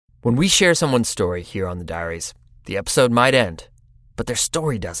When we share someone's story here on the Diaries, the episode might end, but their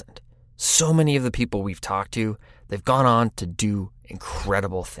story doesn't. So many of the people we've talked to, they've gone on to do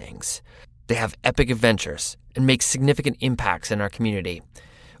incredible things. They have epic adventures and make significant impacts in our community.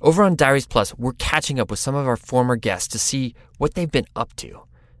 Over on Diaries Plus, we're catching up with some of our former guests to see what they've been up to.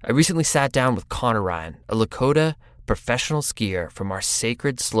 I recently sat down with Connor Ryan, a Lakota professional skier from our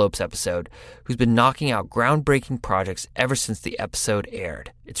Sacred Slopes episode, who's been knocking out groundbreaking projects ever since the episode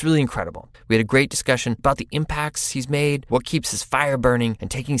aired. It's really incredible. We had a great discussion about the impacts he's made, what keeps his fire burning, and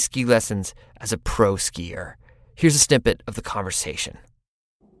taking ski lessons as a pro skier. Here's a snippet of the conversation.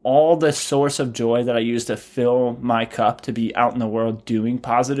 All the source of joy that I use to fill my cup to be out in the world doing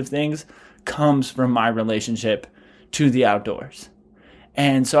positive things comes from my relationship to the outdoors.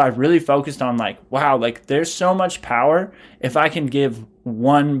 And so I really focused on wow, there's so much power if I can give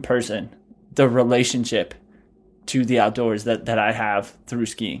one person the relationship to the outdoors that I have through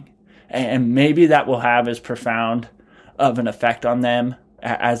skiing. And maybe that will have as profound of an effect on them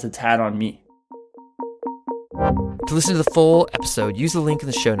as it's had on me. To listen to the full episode, use the link in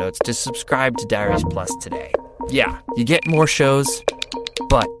the show notes to subscribe to Diaries Plus today. Yeah, you get more shows,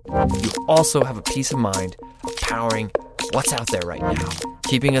 but you also have a peace of mind of powering what's out there right now,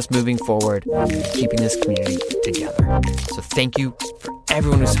 keeping us moving forward, keeping this community together. So thank you for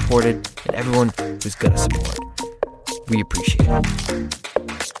everyone who supported and everyone who's going to support. We appreciate it.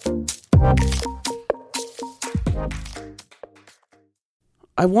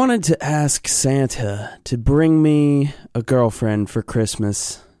 I wanted to ask Santa to bring me a girlfriend for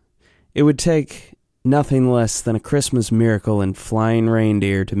Christmas. It would take nothing less than a Christmas miracle and flying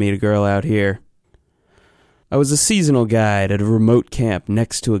reindeer to meet a girl out here. I was a seasonal guide at a remote camp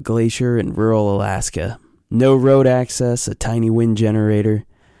next to a glacier in rural Alaska. No road access, a tiny wind generator,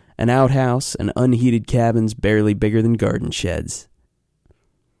 an outhouse, and unheated cabins barely bigger than garden sheds.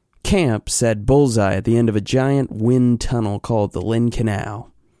 Camp said bullseye at the end of a giant wind tunnel called the Lynn Canal.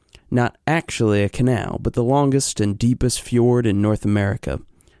 Not actually a canal, but the longest and deepest fjord in North America.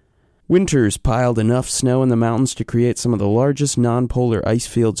 Winters piled enough snow in the mountains to create some of the largest non-polar ice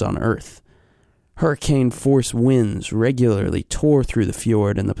fields on Earth. Hurricane-force winds regularly tore through the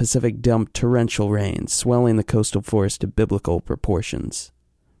fjord, and the Pacific dumped torrential rains, swelling the coastal forest to biblical proportions.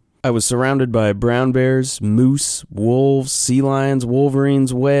 I was surrounded by brown bears, moose, wolves, sea lions,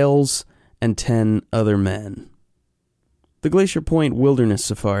 wolverines, whales, and 10 other men. The Glacier Point Wilderness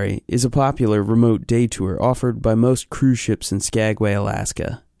Safari is a popular remote day tour offered by most cruise ships in Skagway,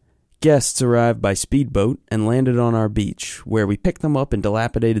 Alaska. Guests arrived by speedboat and landed on our beach, where we picked them up in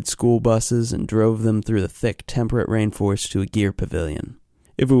dilapidated school buses and drove them through the thick, temperate rainforest to a gear pavilion.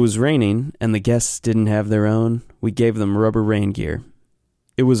 If it was raining and the guests didn't have their own, we gave them rubber rain gear.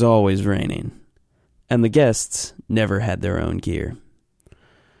 It was always raining, and the guests never had their own gear.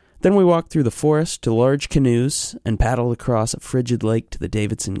 Then we walked through the forest to large canoes and paddled across a frigid lake to the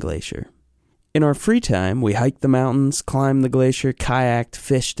Davidson Glacier. In our free time, we hiked the mountains, climbed the glacier, kayaked,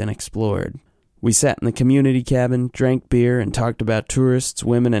 fished, and explored. We sat in the community cabin, drank beer, and talked about tourists,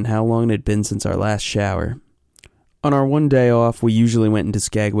 women, and how long it had been since our last shower. On our one day off, we usually went into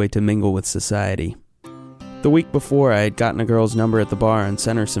Skagway to mingle with society. The week before, I had gotten a girl's number at the bar and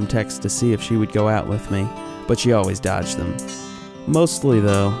sent her some texts to see if she would go out with me, but she always dodged them. Mostly,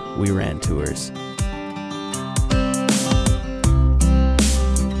 though, we ran tours.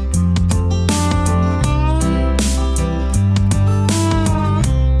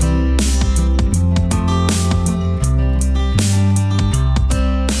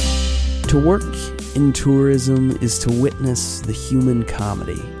 To work in tourism is to witness the human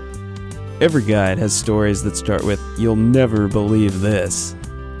comedy. Every guide has stories that start with, "You'll never believe this."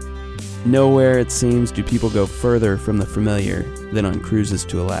 Nowhere, it seems, do people go further from the familiar than on cruises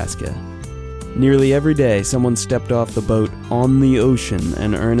to Alaska. Nearly every day, someone stepped off the boat on the ocean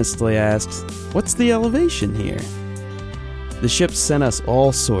and earnestly asked, "What's the elevation here?" The ships sent us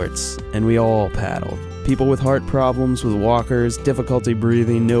all sorts, and we all paddled. People with heart problems, with walkers, difficulty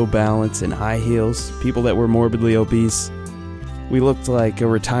breathing, no balance, and high heels, people that were morbidly obese. We looked like a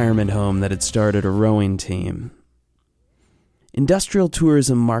retirement home that had started a rowing team. Industrial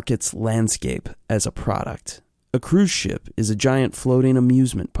tourism markets landscape as a product. A cruise ship is a giant floating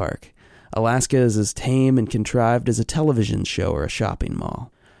amusement park. Alaska is as tame and contrived as a television show or a shopping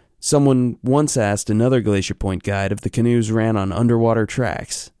mall. Someone once asked another Glacier Point guide if the canoes ran on underwater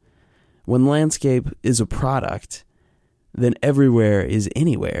tracks. When landscape is a product, then everywhere is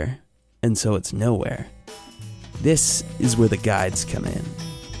anywhere, and so it's nowhere. This is where the guides come in.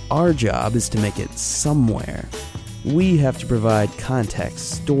 Our job is to make it somewhere. We have to provide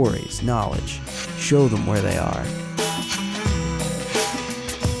context, stories, knowledge, show them where they are.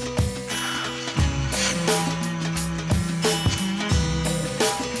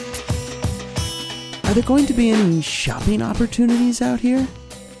 Are there going to be any shopping opportunities out here?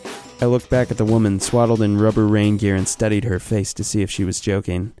 I looked back at the woman swaddled in rubber rain gear and studied her face to see if she was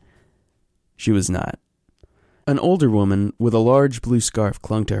joking. She was not. An older woman with a large blue scarf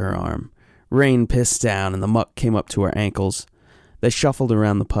clung to her arm. Rain pissed down and the muck came up to her ankles. They shuffled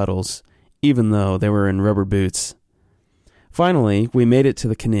around the puddles, even though they were in rubber boots. Finally, we made it to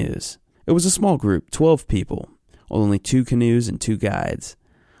the canoes. It was a small group, 12 people, only 2 canoes and 2 guides.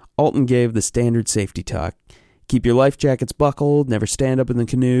 Alton gave the standard safety talk. Keep your life jackets buckled, never stand up in the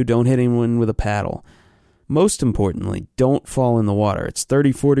canoe, don't hit anyone with a paddle. Most importantly, don't fall in the water. It's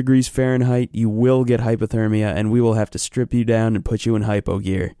 34 degrees Fahrenheit, you will get hypothermia, and we will have to strip you down and put you in hypo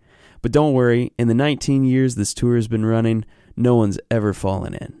gear. But don't worry, in the 19 years this tour has been running, no one's ever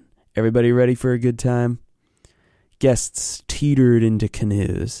fallen in. Everybody ready for a good time? Guests teetered into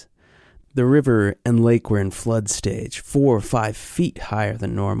canoes. The river and lake were in flood stage, 4 or 5 feet higher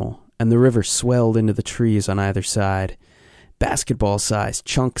than normal, and the river swelled into the trees on either side. Basketball-sized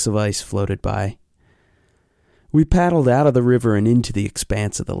chunks of ice floated by. We paddled out of the river and into the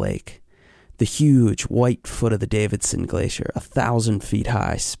expanse of the lake. The huge white foot of the Davidson Glacier, 1,000 feet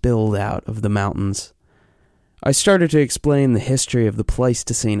high, spilled out of the mountains. I started to explain the history of the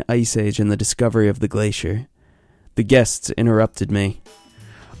Pleistocene Ice Age and the discovery of the glacier. The guests interrupted me.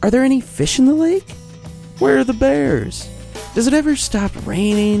 Are there any fish in the lake? Where are the bears? Does it ever stop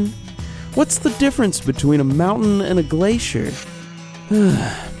raining? What's the difference between a mountain and a glacier?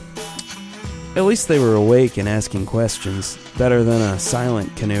 At least they were awake and asking questions. Better than a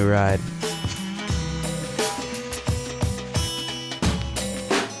silent canoe ride.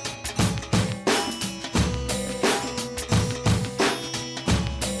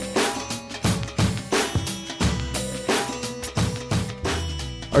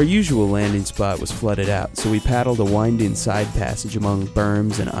 Our usual landing spot was flooded out, so we paddled a winding side passage among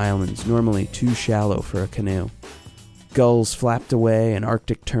berms and islands, normally too shallow for a canoe. Gulls flapped away and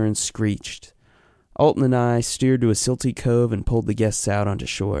Arctic terns screeched. Alton and I steered to a silty cove and pulled the guests out onto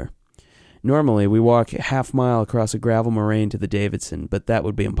shore. Normally, we walk a half-mile across a gravel moraine to the Davidson, but that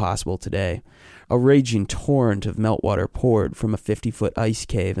would be impossible today. A raging torrent of meltwater poured from a 50-foot ice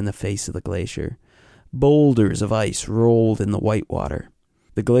cave in the face of the glacier. Boulders of ice rolled in the white water.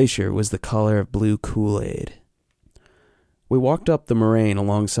 The glacier was the color of blue Kool-Aid. We walked up the moraine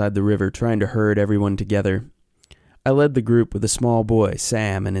alongside the river, trying to herd everyone together. I led the group with a small boy,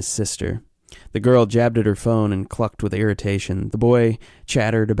 Sam, and his sister. The girl jabbed at her phone and clucked with irritation. The boy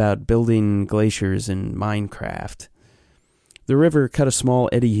chattered about building glaciers in Minecraft. The river cut a small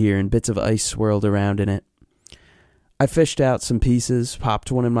eddy here, and bits of ice swirled around in it. I fished out some pieces, popped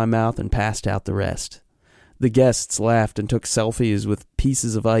one in my mouth, and passed out the rest. The guests laughed and took selfies with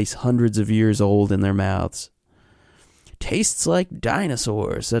pieces of ice hundreds of years old in their mouths. Tastes like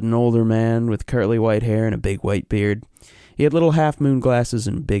dinosaurs, said an older man with curly white hair and a big white beard. He had little half-moon glasses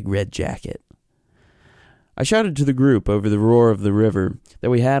and a big red jacket. I shouted to the group over the roar of the river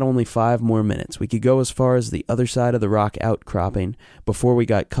that we had only 5 more minutes. We could go as far as the other side of the rock outcropping before we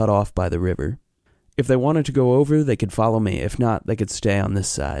got cut off by the river. If they wanted to go over, they could follow me. If not, they could stay on this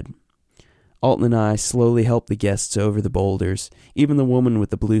side. Alton and I slowly helped the guests over the boulders, even the woman with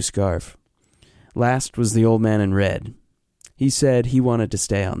the blue scarf. Last was the old man in red. He said he wanted to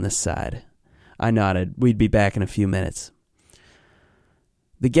stay on this side. I nodded. We'd be back in a few minutes.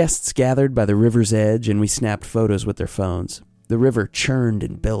 The guests gathered by the river's edge, and we snapped photos with their phones. The river churned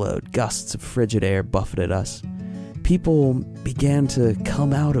and billowed. Gusts of frigid air buffeted us. People began to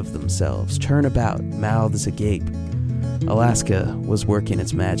come out of themselves, turn about, mouths agape. Alaska was working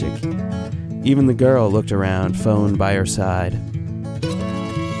its magic. Even the girl looked around, phone by her side.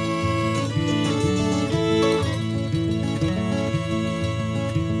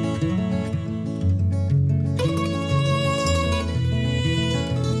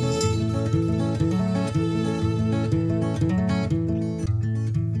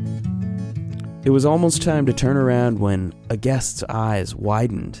 It was almost time to turn around when a guest's eyes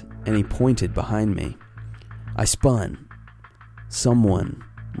widened and he pointed behind me. I spun. Someone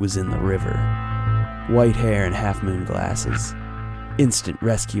was in the river. White hair and half-moon glasses. Instant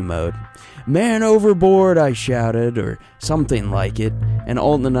rescue mode. Man overboard, I shouted, or something like it, and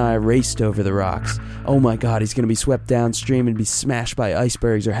Alton and I raced over the rocks. Oh my god, he's going to be swept downstream and be smashed by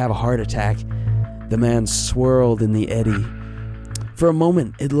icebergs or have a heart attack. The man swirled in the eddy. For a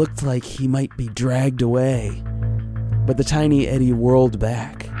moment, it looked like he might be dragged away. But the tiny eddy whirled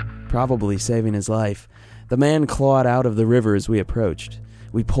back, probably saving his life. The man clawed out of the river as we approached.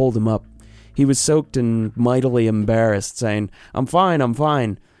 We pulled him up. He was soaked and mightily embarrassed, saying, I'm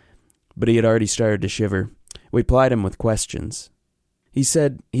fine. But he had already started to shiver. We plied him with questions. He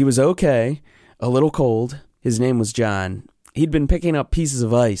said he was okay, a little cold. His name was John. He'd been picking up pieces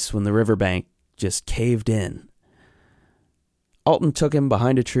of ice when the riverbank just caved in. Alton took him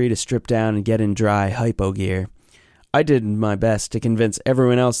behind a tree to strip down and get in dry hypo gear. I did my best to convince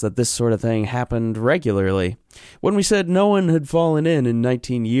everyone else that this sort of thing happened regularly. When we said no one had fallen in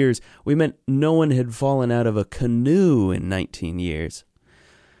 19 years, we meant no one had fallen out of a canoe in 19 years.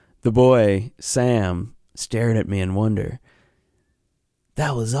 The boy, Sam, stared at me in wonder.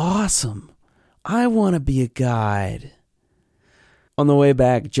 That was awesome. I want to be a guide. On the way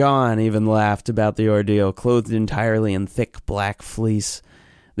back, John even laughed about the ordeal, clothed entirely in thick black fleece.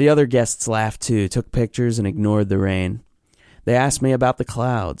 The other guests laughed too, took pictures, and ignored the rain. They asked me about the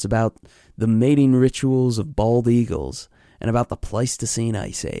clouds, about the mating rituals of bald eagles, and about the Pleistocene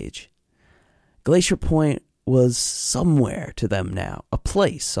Ice Age. Glacier Point was somewhere to them now, a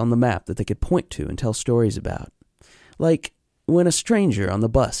place on the map that they could point to and tell stories about. Like when a stranger on the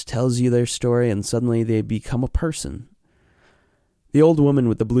bus tells you their story and suddenly they become a person. The old woman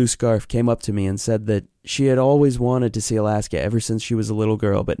with the blue scarf came up to me and said that she had always wanted to see Alaska ever since she was a little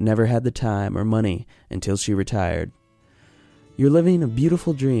girl, but never had the time or money until she retired. You're living a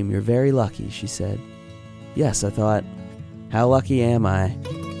beautiful dream. You're very lucky, she said. Yes, I thought, how lucky am I?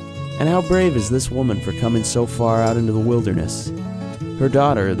 And how brave is this woman for coming so far out into the wilderness? Her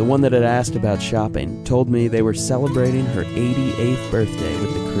daughter, the one that had asked about shopping, told me they were celebrating her 88th birthday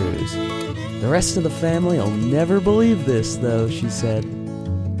with the cruise. The rest of the family will never believe this, though, she said.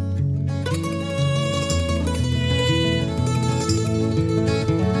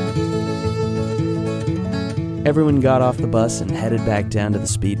 Everyone got off the bus and headed back down to the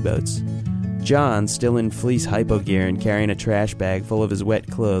speedboats. John, still in fleece hypo gear and carrying a trash bag full of his wet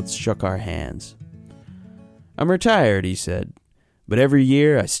clothes, shook our hands. I'm retired, he said, but every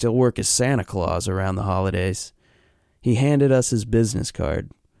year I still work as Santa Claus around the holidays. He handed us his business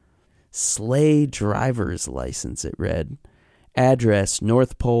card. Sleigh driver's license, it read. Address,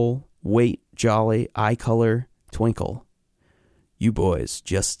 North Pole, weight, jolly, eye color, twinkle. You boys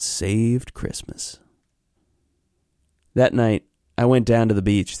just saved Christmas. That night, I went down to the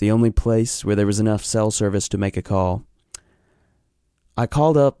beach, the only place where there was enough cell service to make a call. I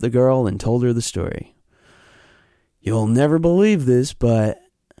called up the girl and told her the story. You'll never believe this, but...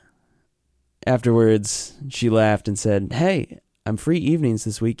 Afterwards, she laughed and said, Hey, I'm free evenings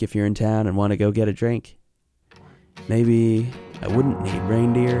this week if you're in town and want to go get a drink. Maybe I wouldn't need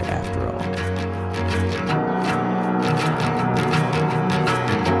reindeer after all.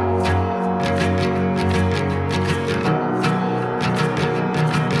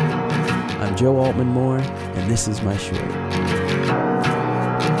 I'm Joe Aultman-Moore, and this is my short.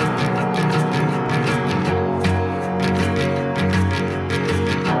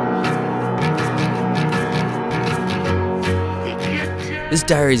 This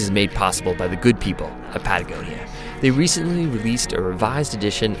Diaries is made possible by the good people at Patagonia. They recently released a revised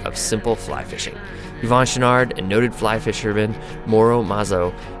edition of Simple Fly Fishing. Yvonne Chenard and noted fly fisherman Mauro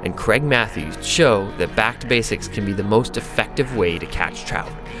Mazzo and Craig Matthews show that back to basics can be the most effective way to catch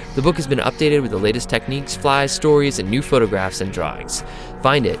trout. The book has been updated with the latest techniques, flies, stories, and new photographs and drawings.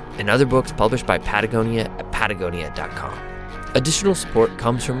 Find it and other books published by Patagonia at patagonia.com. Additional support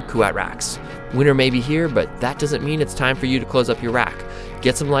comes from Kuat Racks. Winter may be here, but that doesn't mean it's time for you to close up your rack.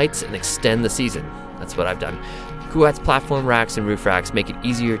 Get some lights and extend the season. That's what I've done. Kuat's platform racks and roof racks make it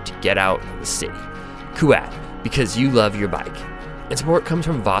easier to get out of the city. Kuat, because you love your bike. And support comes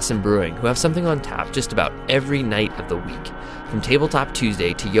from Vossen Brewing, who have something on tap just about every night of the week. From Tabletop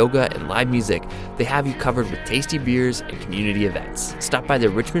Tuesday to yoga and live music, they have you covered with tasty beers and community events. Stop by their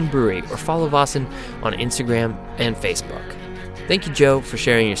Richmond Brewery or follow Vossen on Instagram and Facebook. Thank you, Joe, for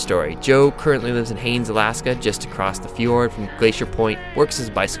sharing your story. Joe currently lives in Haines, Alaska, just across the fjord from Glacier Point, works as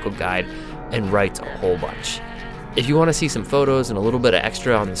a bicycle guide, and writes a whole bunch. If you want to see some photos and a little bit of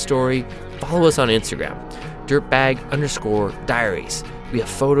extra on the story, follow us on Instagram, dirtbag_diaries. We have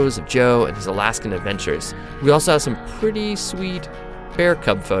photos of Joe and his Alaskan adventures. We also have some pretty sweet bear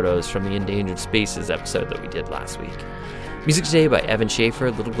cub photos from the Endangered Spaces episode that we did last week. Music today by Evan Schaefer,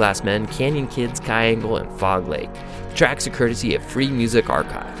 Little Glass Men, Canyon Kids, Kai Angle, and Fog Lake. The tracks are courtesy of Free Music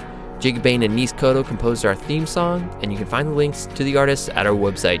Archive. Jacob Bain and Nis Koto composed our theme song, and you can find the links to the artists at our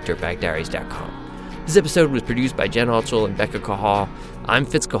website, dirtbagdiaries.com. This episode was produced by Jen Altschul and Becca Cahal. I'm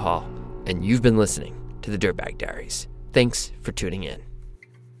Fitz Cahal, and you've been listening to the Dirtbag Diaries. Thanks for tuning in.